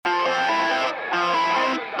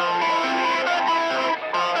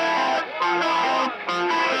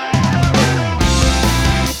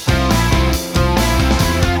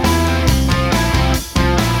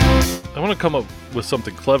come up with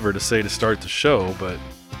something clever to say to start the show, but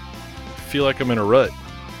I feel like I'm in a rut.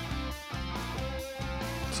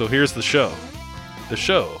 So here's the show. The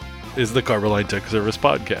show is the Carboline Tech Service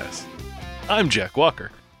Podcast. I'm Jack Walker.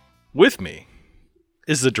 With me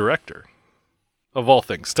is the director of all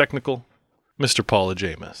things technical, Mr. Paul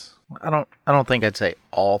Ajamus. I don't think I'd say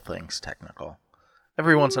all things technical.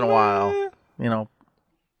 Every once in a while,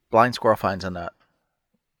 blind squirrel finds a nut.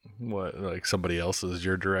 What, like somebody else is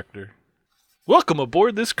your director? Welcome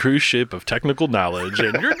aboard this cruise ship of technical knowledge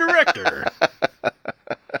and your director.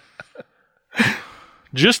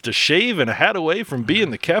 Just a shave and a hat away from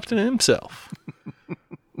being the captain himself.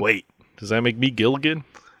 Wait, does that make me Gilligan?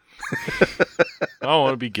 I don't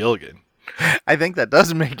want to be Gilligan. I think that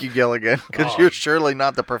does make you Gilligan, because you're surely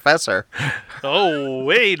not the professor. Oh,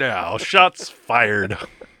 wait now. Shots fired.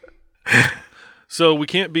 So we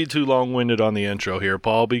can't be too long-winded on the intro here,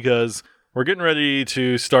 Paul, because we're getting ready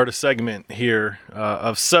to start a segment here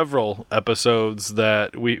of several episodes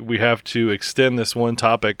that we have to extend this one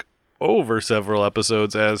topic over several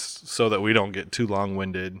episodes so that we don't get too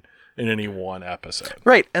long-winded in any one episode.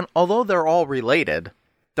 Right, and although they're all related,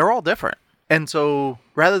 they're all different. And so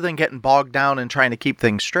rather than getting bogged down and trying to keep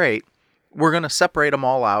things straight, we're going to separate them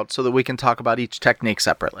all out so that we can talk about each technique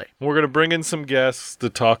separately. We're going to bring in some guests to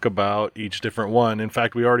talk about each different one. In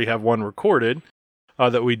fact, we already have one recorded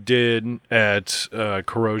that we did at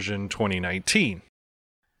Corrosion 2019.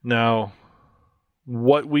 Now,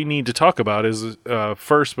 what we need to talk about is,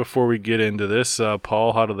 first, before we get into this,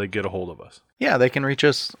 Paul, how do they get a hold of us? Yeah, they can reach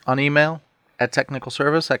us on email at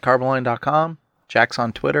technicalservice@carboline.com. Jack's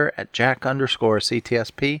on Twitter at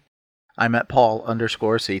Jack_CTSP. I'm at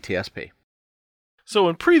Paul_CTSP. So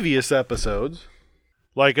in previous episodes,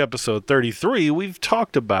 like episode 33, we've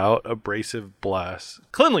talked about abrasive blast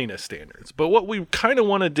cleanliness standards. But what we kind of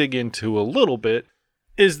want to dig into a little bit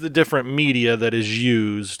is the different media that is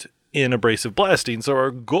used in abrasive blasting. So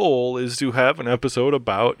our goal is to have an episode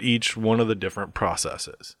about each one of the different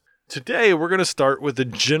processes. Today, we're going to start with a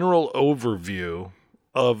general overview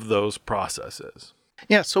of those processes.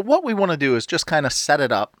 Yeah, so what we want to do is just kind of set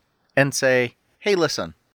it up and say, hey,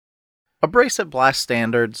 listen, abrasive blast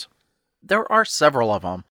standards, there are several of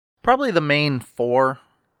them. Probably the main four.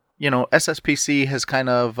 SSPC has kind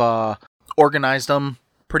of organized them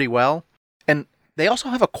pretty well. And they also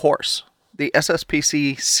have a course. The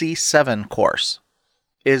SSPC C7 course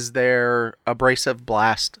is their abrasive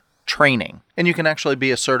blast training. And you can actually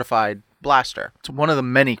be a certified blaster. It's one of the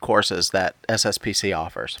many courses that SSPC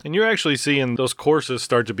offers. And you're actually seeing those courses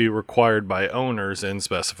start to be required by owners and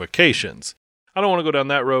specifications. I don't want to go down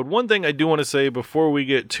that road. One thing I do want to say before we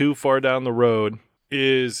get too far down the road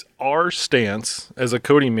is our stance as a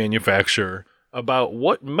coating manufacturer about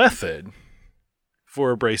what method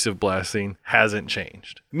for abrasive blasting hasn't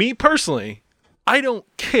changed. Me personally, I don't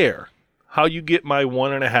care how you get my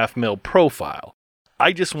 1.5 mil profile.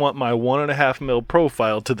 I just want my 1.5 mil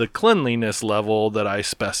profile to the cleanliness level that I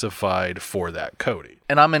specified for that coating.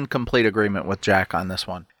 And I'm in complete agreement with Jack on this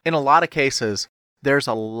one. In a lot of cases, there's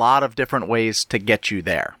a lot of different ways to get you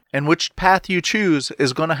there. And which path you choose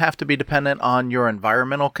is going to have to be dependent on your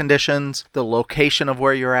environmental conditions, the location of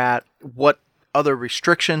where you're at, what other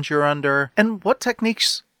restrictions you're under, and what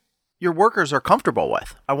techniques your workers are comfortable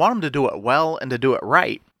with. I want them to do it well and to do it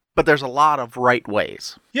right, but there's a lot of right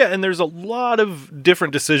ways. Yeah, and there's a lot of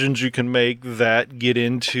different decisions you can make that get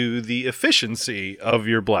into the efficiency of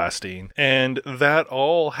your blasting, and that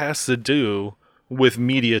all has to do with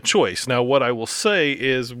media choice. Now, what I will say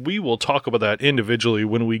is we will talk about that individually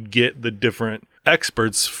when we get the different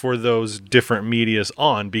experts for those different medias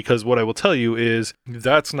on, because what I will tell you is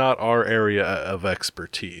that's not our area of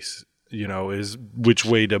expertise, is which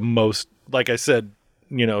way to most, like I said,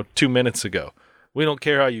 2 minutes ago. We don't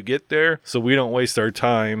care how you get there, so we don't waste our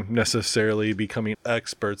time necessarily becoming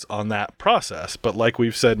experts on that process. But like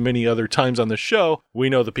we've said many other times on the show, we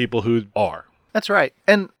know the people who are. That's right.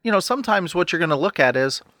 And, sometimes what you're going to look at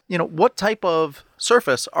is, what type of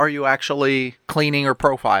surface are you actually cleaning or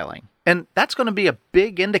profiling? And that's going to be a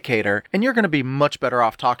big indicator, and you're going to be much better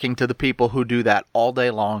off talking to the people who do that all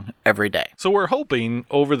day long, every day. So we're hoping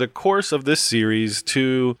over the course of this series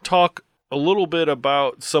to talk a little bit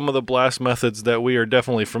about some of the blast methods that we are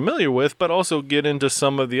definitely familiar with, but also get into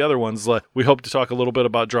some of the other ones. Like we hope to talk a little bit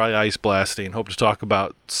about dry ice blasting, hope to talk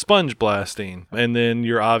about sponge blasting, and then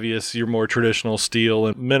your more traditional steel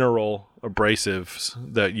and mineral abrasives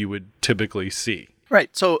that you would typically see.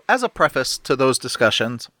 Right. So as a preface to those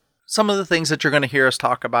discussions, some of the things that you're going to hear us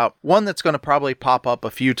talk about, one that's going to probably pop up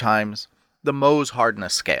a few times, the Mohs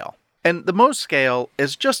hardness scale. And the Mohs scale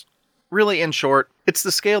is just really, in short, it's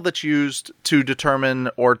the scale that's used to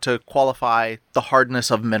determine or to qualify the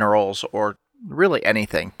hardness of minerals or really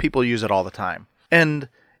anything. People use it all the time. And,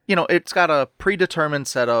 it's got a predetermined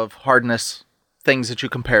set of hardness things that you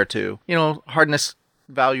compare to. Hardness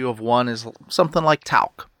value of 1 is something like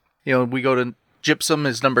talc. We go to gypsum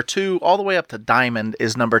is number 2, all the way up to diamond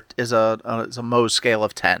is a Mohs scale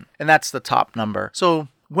of 10. And that's the top number. So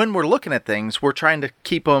when we're looking at things, we're trying to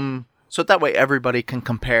keep them so that way everybody can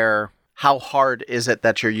compare how hard is it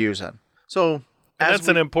that you're using. So that's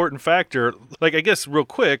an important factor. Like, I guess real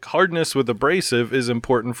quick, hardness with abrasive is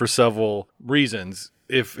important for several reasons.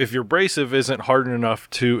 If your abrasive isn't hardened enough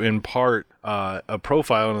to impart a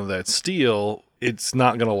profile into that steel, it's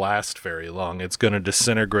not going to last very long. It's going to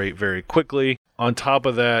disintegrate very quickly. On top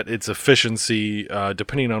of that, its efficiency,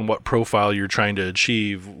 depending on what profile you're trying to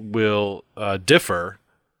achieve, will differ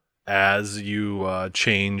as you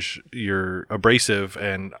change your abrasive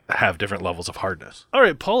and have different levels of hardness. All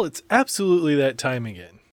right, Paul, it's absolutely that time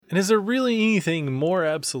again. And is there really anything more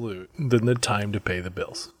absolute than the time to pay the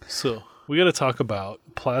bills? So we got to talk about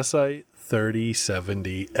Plasite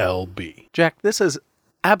 3070 LB. Jack, this is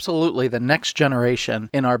absolutely the next generation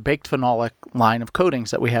in our baked phenolic line of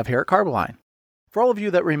coatings that we have here at Carboline. For all of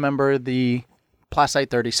you that remember the Plasite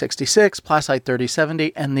 3066, Plasite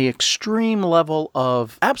 3070, and the extreme level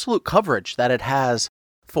of absolute coverage that it has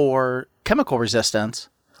for chemical resistance,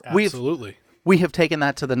 absolutely, we have taken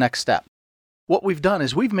that to the next step. What we've done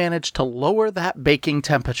is we've managed to lower that baking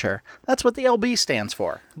temperature. That's what the LB stands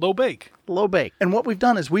for. Low bake. Low bake. And what we've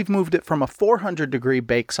done is we've moved it from a 400-degree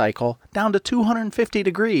bake cycle down to 250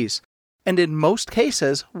 degrees. And in most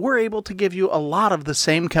cases, we're able to give you a lot of the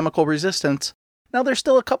same chemical resistance. Now, there's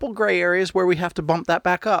still a couple gray areas where we have to bump that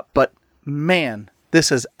back up. But man,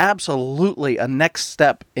 this is absolutely a next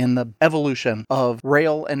step in the evolution of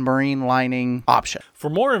rail and marine lining option. For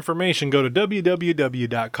more information, go to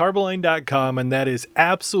www.carboline.com, and that is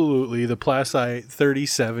absolutely the Plasite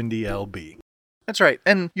 3070 LB. That's right.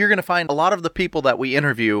 And you're going to find a lot of the people that we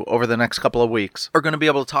interview over the next couple of weeks are going to be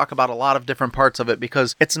able to talk about a lot of different parts of it,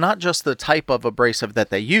 because it's not just the type of abrasive that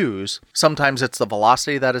they use. Sometimes it's the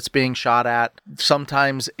velocity that it's being shot at.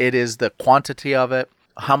 Sometimes it is the quantity of it,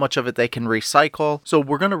 how much of it they can recycle. So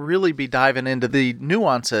we're going to really be diving into the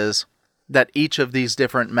nuances that each of these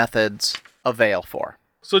different methods avail for.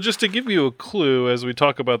 So just to give you a clue, as we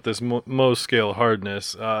talk about this Mohs scale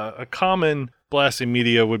hardness, a common blasting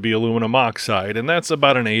media would be aluminum oxide, and that's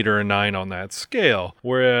about an 8 or a 9 on that scale.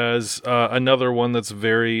 Whereas another one that's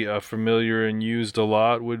very familiar and used a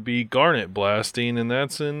lot would be garnet blasting, and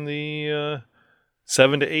that's in the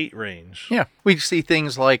 7 to 8 range. Yeah, we see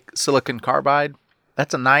things like silicon carbide.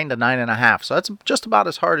 That's a 9 to 9.5, so that's just about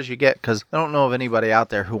as hard as you get, because I don't know of anybody out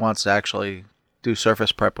there who wants to actually do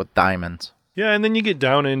surface prep with diamonds. Yeah, and then you get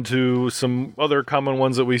down into some other common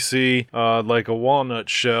ones that we see, like a walnut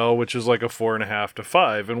shell, which is like a 4.5 to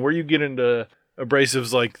 5. And where you get into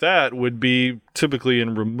abrasives like that would be typically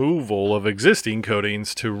in removal of existing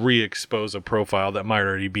coatings to re-expose a profile that might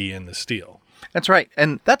already be in the steel. That's right.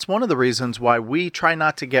 And that's one of the reasons why we try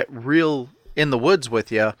not to get real in the woods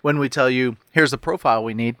with you when we tell you, here's the profile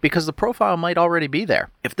we need, because the profile might already be there.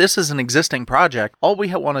 If this is an existing project, all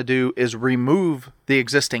we want to do is remove the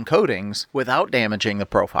existing coatings without damaging the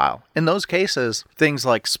profile. In those cases, things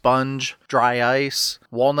like sponge, dry ice,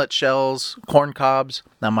 walnut shells, corn cobs.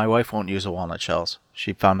 Now, my wife won't use the walnut shells.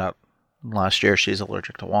 She found out last year she's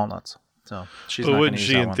allergic to walnuts. So she's not going to use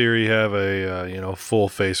that one. Wouldn't she, in theory, have a full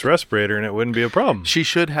face respirator, and it wouldn't be a problem? She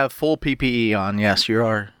should have full PPE on. Yes, you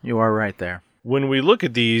are right there. When we look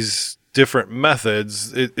at these different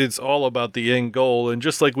methods, it's all about the end goal. And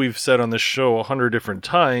just like we've said on the show 100 different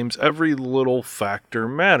times, every little factor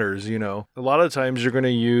matters. A lot of times you're going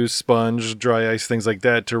to use sponge, dry ice, things like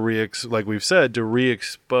that to like we've said, to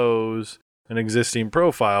re-expose an existing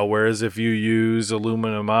profile. Whereas if you use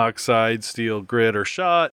aluminum oxide, steel grit, or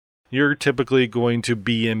shot, you're typically going to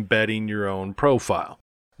be embedding your own profile.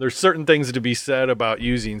 There's certain things to be said about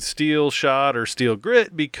using steel shot or steel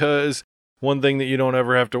grit, because one thing that you don't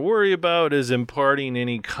ever have to worry about is imparting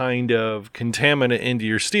any kind of contaminant into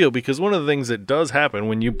your steel, because one of the things that does happen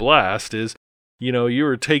when you blast is, you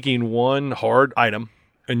are taking one hard item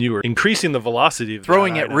and you are increasing the velocity of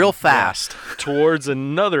throwing it real fast towards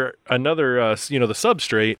another, the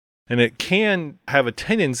substrate. And it can have a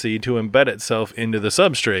tendency to embed itself into the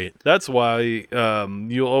substrate. That's why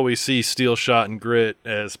you'll always see steel shot and grit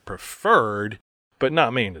as preferred, but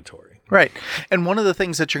not mandatory. Right. And one of the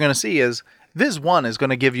things that you're going to see is Viz 1 is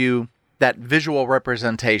going to give you that visual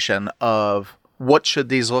representation of what should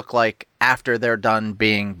these look like after they're done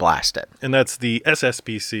being blasted. And that's the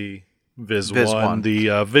SSPC Viz Viz 1, one.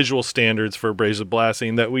 the visual standards for abrasive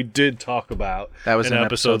blasting that we did talk about. That was in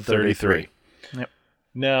episode 33. Yep.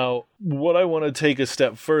 Now, what I want to take a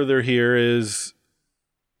step further here is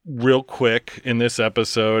real quick in this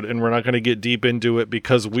episode, and we're not going to get deep into it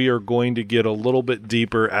because we are going to get a little bit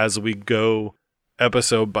deeper as we go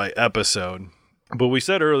episode by episode. But we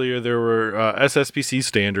said earlier there were SSPC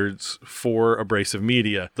standards for abrasive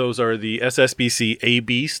media. Those are the SSPC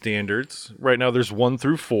AB standards. Right now there's 1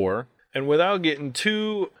 through 4. And without getting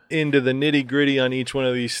too into the nitty-gritty on each one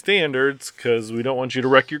of these standards, because we don't want you to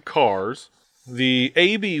wreck your cars, the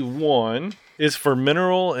AB1 is for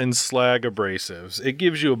mineral and slag abrasives. It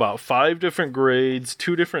gives you about 5 different grades,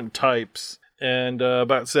 2 different types, and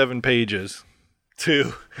about 7 pages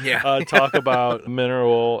to talk about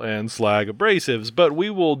mineral and slag abrasives. But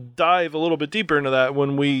we will dive a little bit deeper into that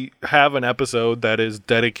when we have an episode that is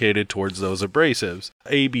dedicated towards those abrasives.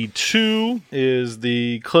 AB2 is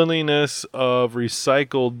the cleanliness of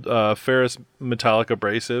recycled ferrous metallic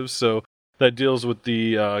abrasives. So that deals with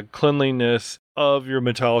the cleanliness of your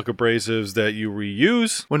metallic abrasives that you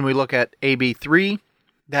reuse. When we look at AB3,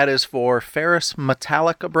 that is for ferrous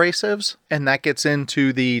metallic abrasives, and that gets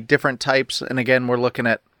into the different types. And again, we're looking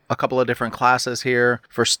at a couple of different classes here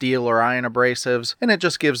for steel or iron abrasives, and it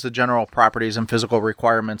just gives the general properties and physical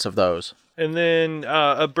requirements of those. And then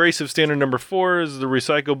abrasive standard number 4 is the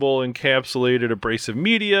recyclable encapsulated abrasive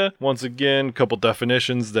media. Once again, a couple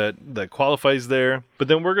definitions that qualifies there. But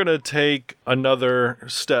then we're going to take another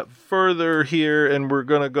step further here, and we're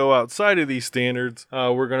going to go outside of these standards.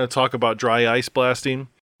 We're going to talk about dry ice blasting,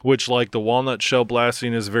 which, like the walnut shell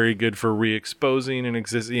blasting, is very good for re-exposing and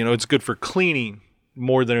it's good for cleaning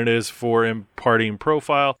more than it is for imparting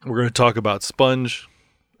profile. We're going to talk about sponge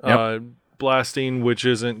blasting, which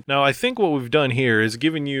isn't. Now, I think what we've done here is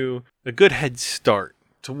giving you a good head start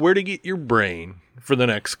to where to get your brain for the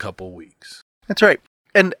next couple weeks. That's right.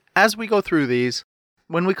 And as we go through these,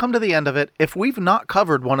 when we come to the end of it, if we've not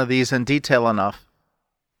covered one of these in detail enough,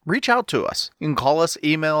 reach out to us. You can call us,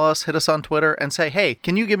 email us, hit us on Twitter, and say, hey,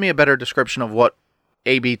 can you give me a better description of what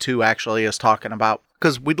AB2 actually is talking about?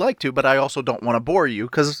 Because we'd like to, but I also don't want to bore you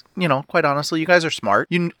because, quite honestly, you guys are smart.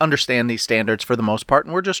 You understand these standards for the most part,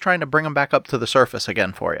 and we're just trying to bring them back up to the surface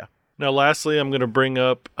again for you. Now, lastly, I'm going to bring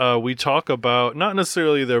up, we talk about not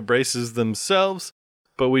necessarily the abrasives themselves,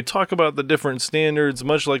 but we talk about the different standards,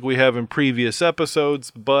 much like we have in previous episodes,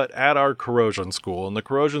 but at our corrosion school. And the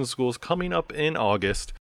corrosion school is coming up in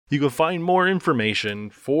August. You can find more information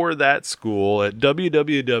for that school at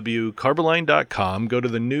www.carboline.com. Go to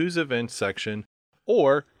the news events section,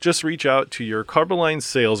 or just reach out to your Carboline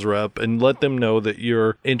sales rep and let them know that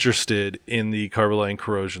you're interested in the Carboline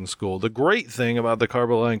Corrosion School. The great thing about the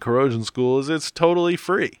Carboline Corrosion School is it's totally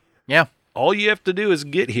free. Yeah. All you have to do is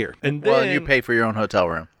get here. And then, well, you pay for your own hotel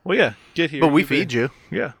room. Well, yeah, get here. But we feed you.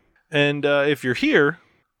 Yeah. And if you're here,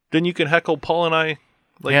 then you can heckle Paul and I.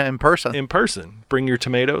 In person. In person. Bring your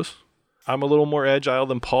tomatoes. I'm a little more agile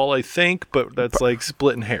than Paul, I think, but that's like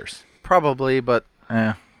splitting hairs. Probably, but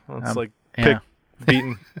it's like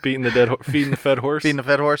beating the feeding the fed horse. Feeding the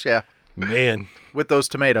fed horse, yeah. Man. With those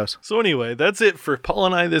tomatoes. So anyway, that's it for Paul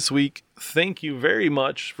and I this week. Thank you very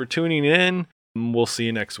much for tuning in. We'll see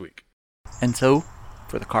you next week. And so,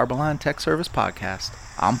 for the Carboline Tech Service Podcast,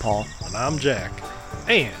 I'm Paul. And I'm Jack.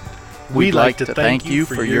 And we'd like to thank you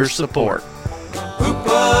for your support. Who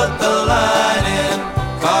put the line in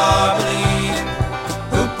Carbon